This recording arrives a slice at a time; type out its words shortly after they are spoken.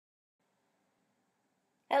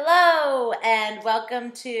Hello and welcome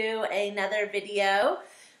to another video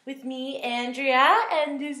with me, Andrea,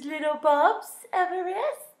 and this little Bobs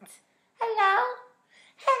Everest. Hello.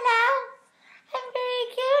 Hello. I'm very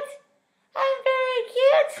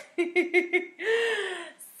cute.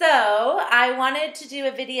 So I wanted to do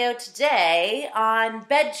a video today on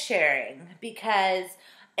bed sharing because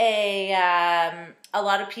a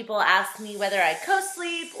lot of people ask me whether I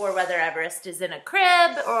co-sleep or whether Everest is in a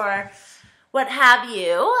crib or what have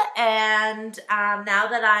you, and now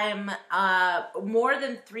that I'm more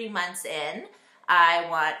than 3 months in, I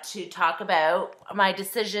want to talk about my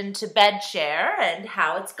decision to bed share and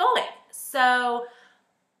how it's going. So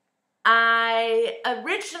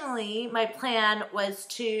originally, my plan was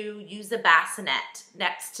to use a bassinet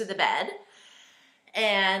next to the bed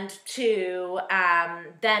and to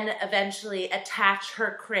then eventually attach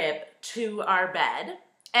her crib to our bed.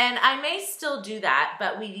 And I may still do that,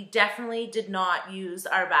 but we definitely did not use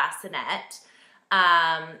our bassinet.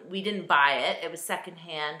 We didn't buy it. It was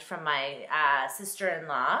secondhand from my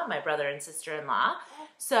sister-in-law, my brother and sister-in-law.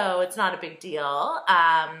 So it's not a big deal.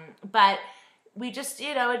 But we just,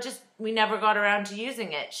 we never got around to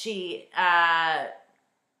using it. She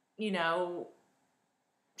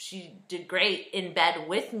did great in bed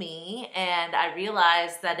with me, and I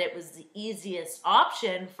realized that it was the easiest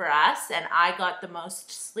option for us, and I got the most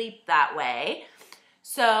sleep that way.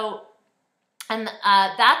 So, and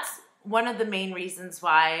that's one of the main reasons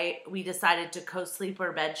why we decided to co-sleep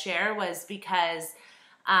or bed share, was because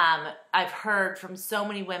I've heard from so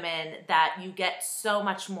many women that you get so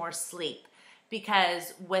much more sleep,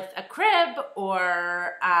 because with a crib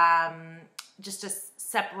or just a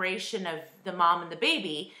separation of the mom and the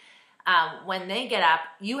baby, when they get up,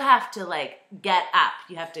 you have to get up.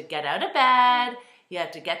 You have to get out of bed. You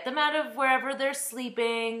have to get them out of wherever they're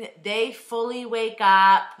sleeping. They fully wake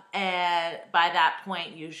up, and by that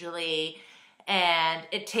point usually, and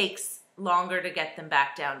it takes longer to get them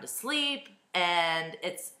back down to sleep, and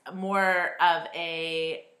it's more of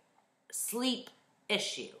a sleep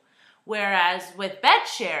issue. Whereas with bed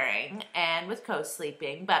sharing and with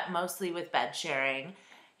co-sleeping, but mostly with bed sharing,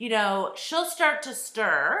 she'll start to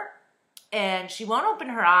stir and she won't open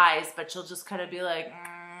her eyes, but she'll just kind of be like,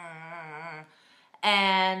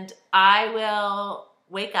 and I will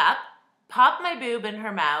wake up, pop my boob in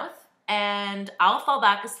her mouth, and I'll fall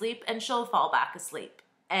back asleep and she'll fall back asleep.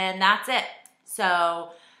 And that's it.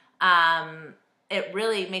 So it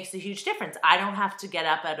really makes a huge difference. I don't have to get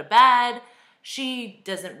up out of bed. She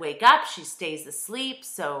doesn't wake up, she stays asleep,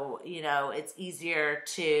 so, it's easier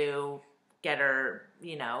to get her,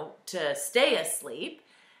 to stay asleep,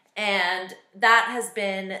 and that has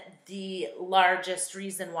been the largest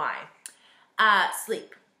reason why.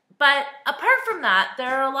 Sleep. But apart from that,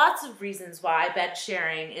 there are lots of reasons why bed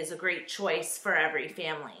sharing is a great choice for every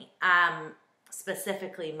family,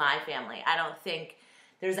 specifically my family. I don't think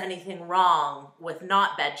there's anything wrong with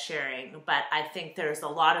not bed sharing, but I think there's a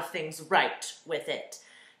lot of things right with it.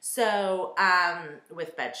 So,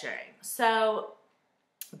 with bed sharing. So,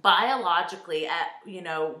 biologically,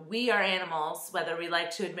 we are animals, whether we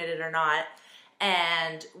like to admit it or not,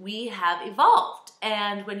 and we have evolved.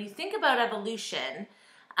 And when you think about evolution,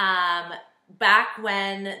 back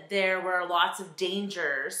when there were lots of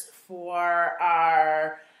dangers for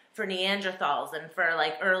Neanderthals and for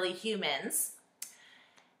early humans,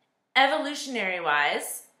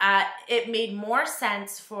 evolutionary-wise, it made more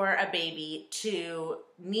sense for a baby to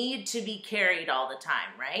need to be carried all the time,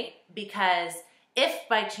 right? Because if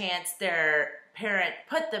by chance their parent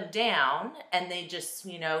put them down and they just,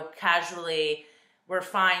 casually were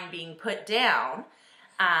fine being put down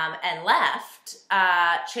and left,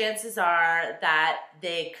 chances are that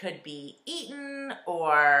they could be eaten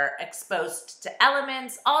or exposed to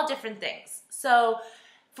elements, all different things. So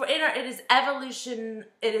it is evolution,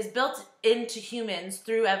 it is built into humans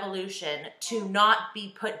through evolution to not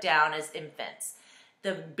be put down as infants.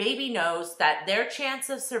 The baby knows that their chance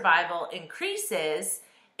of survival increases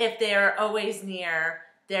if they're always near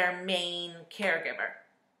their main caregiver.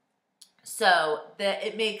 So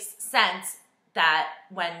it makes sense that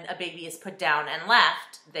when a baby is put down and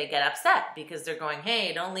left, they get upset because they're going,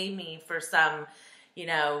 hey, don't leave me for some,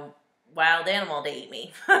 wild animal to eat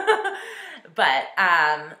me. But,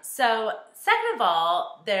 so second of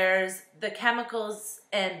all, there's the chemicals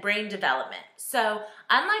and brain development. So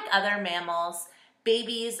unlike other mammals,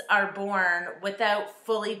 babies are born without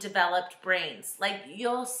fully developed brains.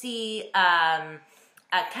 You'll see a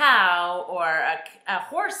cow or a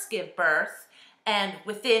horse give birth, and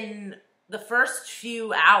within the first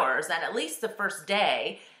few hours, and at least the first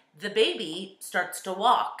day, the baby starts to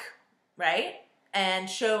walk, right? and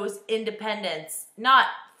shows independence, not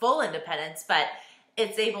full independence, but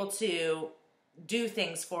it's able to do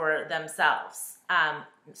things for themselves.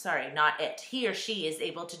 Sorry, not it. He or she is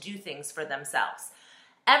able to do things for themselves.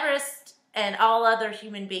 Everest and all other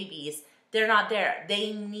human babies, they're not there.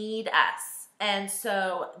 They need us. And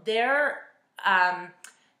so their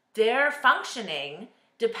functioning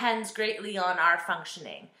depends greatly on our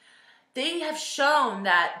functioning. They have shown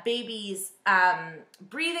that babies'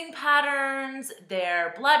 breathing patterns,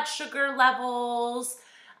 their blood sugar levels,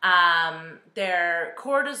 their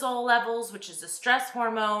cortisol levels, which is a stress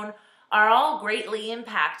hormone, are all greatly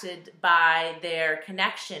impacted by their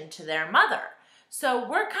connection to their mother. So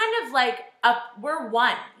we're kind of like, we're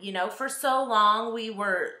one, you know, for so long we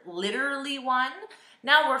were literally one,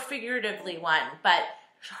 now we're figuratively one, but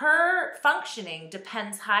her functioning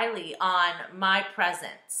depends highly on my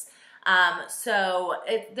presence.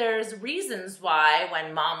 There's reasons why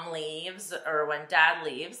when mom leaves or when dad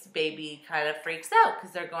leaves, baby kind of freaks out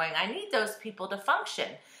because they're going, I need those people to function.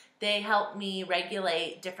 They help me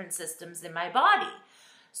regulate different systems in my body.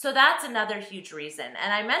 So that's another huge reason.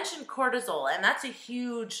 And I mentioned cortisol, and that's a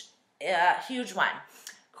huge one.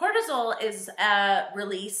 Cortisol is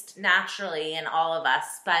released naturally in all of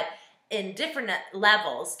us, but in different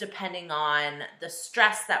levels depending on the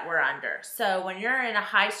stress that we're under. So when you're in a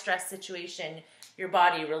high stress situation, your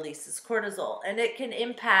body releases cortisol, and it can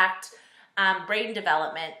impact brain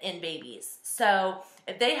development in babies. So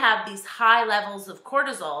if they have these high levels of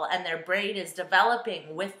cortisol and their brain is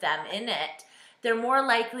developing with them in it, they're more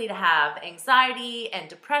likely to have anxiety and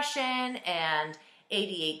depression and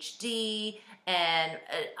ADHD and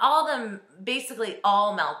basically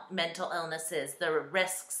all mental illnesses, the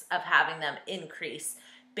risks of having them increase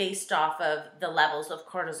based off of the levels of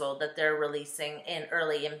cortisol that they're releasing in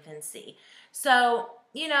early infancy. So,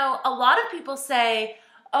 you know, a lot of people say,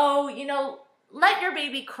 oh, you know, let your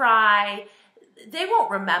baby cry. They won't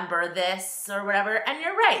remember this or whatever. And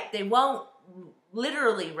you're right, they won't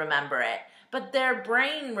literally remember it, but their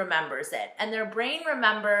brain remembers it. And their brain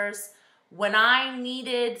remembers when I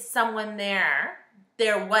needed someone there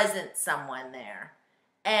wasn't someone there.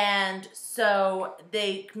 And so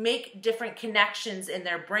they make different connections in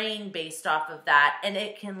their brain based off of that. And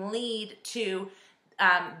it can lead to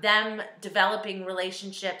them developing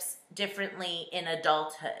relationships differently in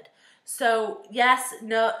adulthood. So yes,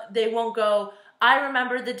 no, they won't go, I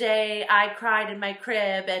remember the day I cried in my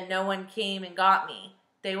crib and no one came and got me.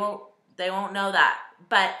 They won't know that.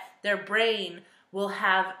 But their brain will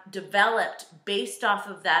have developed based off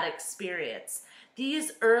of that experience.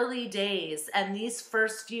 These early days and these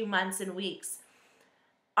first few months and weeks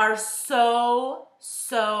are so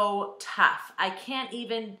tough.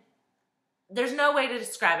 There's no way to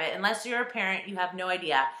describe it. Unless you're a parent, you have no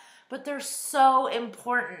idea. But they're so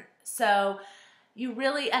important. So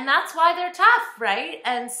and that's why they're tough, right?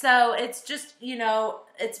 And so it's just, you know,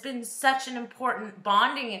 it's been such an important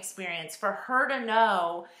bonding experience for her to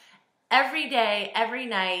know every day, every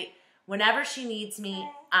night, whenever she needs me,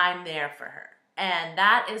 I'm there for her. And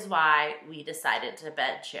that is why we decided to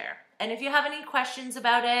bed share. And if you have any questions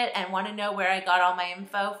about it and want to know where I got all my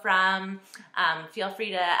info from, feel free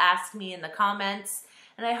to ask me in the comments.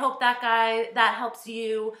 And I hope that helps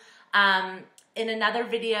you. In another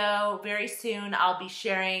video very soon, I'll be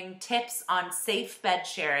sharing tips on safe bed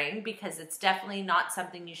sharing, because it's definitely not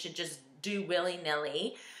something you should just do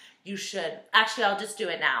willy-nilly. Actually, I'll just do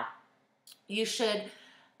it now. You should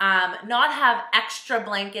not have extra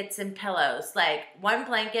blankets and pillows, like one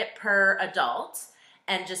blanket per adult,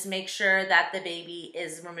 and just make sure that the baby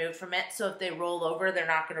is removed from it. So if they roll over, they're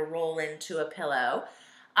not going to roll into a pillow.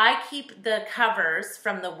 I keep the covers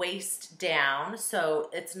from the waist down, so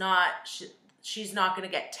she's not going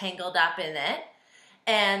to get tangled up in it.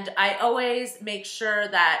 And I always make sure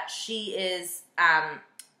that she is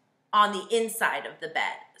on the inside of the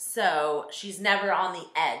bed. So she's never on the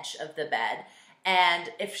edge of the bed. And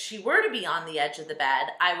if she were to be on the edge of the bed,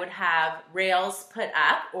 I would have rails put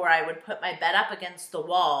up, or I would put my bed up against the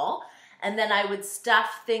wall, and then I would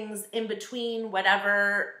stuff things in between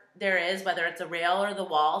whatever there is, whether it's a rail or the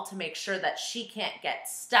wall, to make sure that she can't get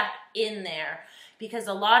stuck in there. Because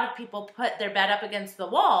a lot of people put their bed up against the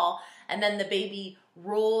wall and then the baby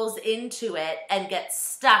rolls into it and gets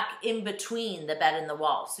stuck in between the bed and the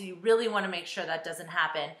wall. So you really want to make sure that doesn't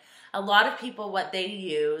happen. A lot of people, what they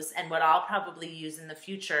use, and what I'll probably use in the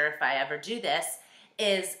future if I ever do this,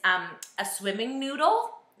 is a swimming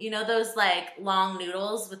noodle. You know those like long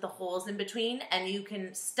noodles with the holes in between? And you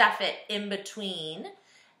can stuff it in between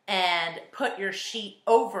and put your sheet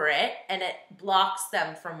over it, and it blocks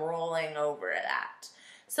them from rolling over that.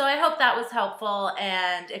 So I hope that was helpful,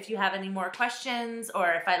 and if you have any more questions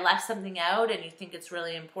or if I left something out and you think it's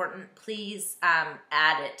really important, please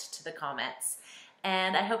add it to the comments.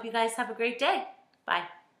 And I hope you guys have a great day. Bye.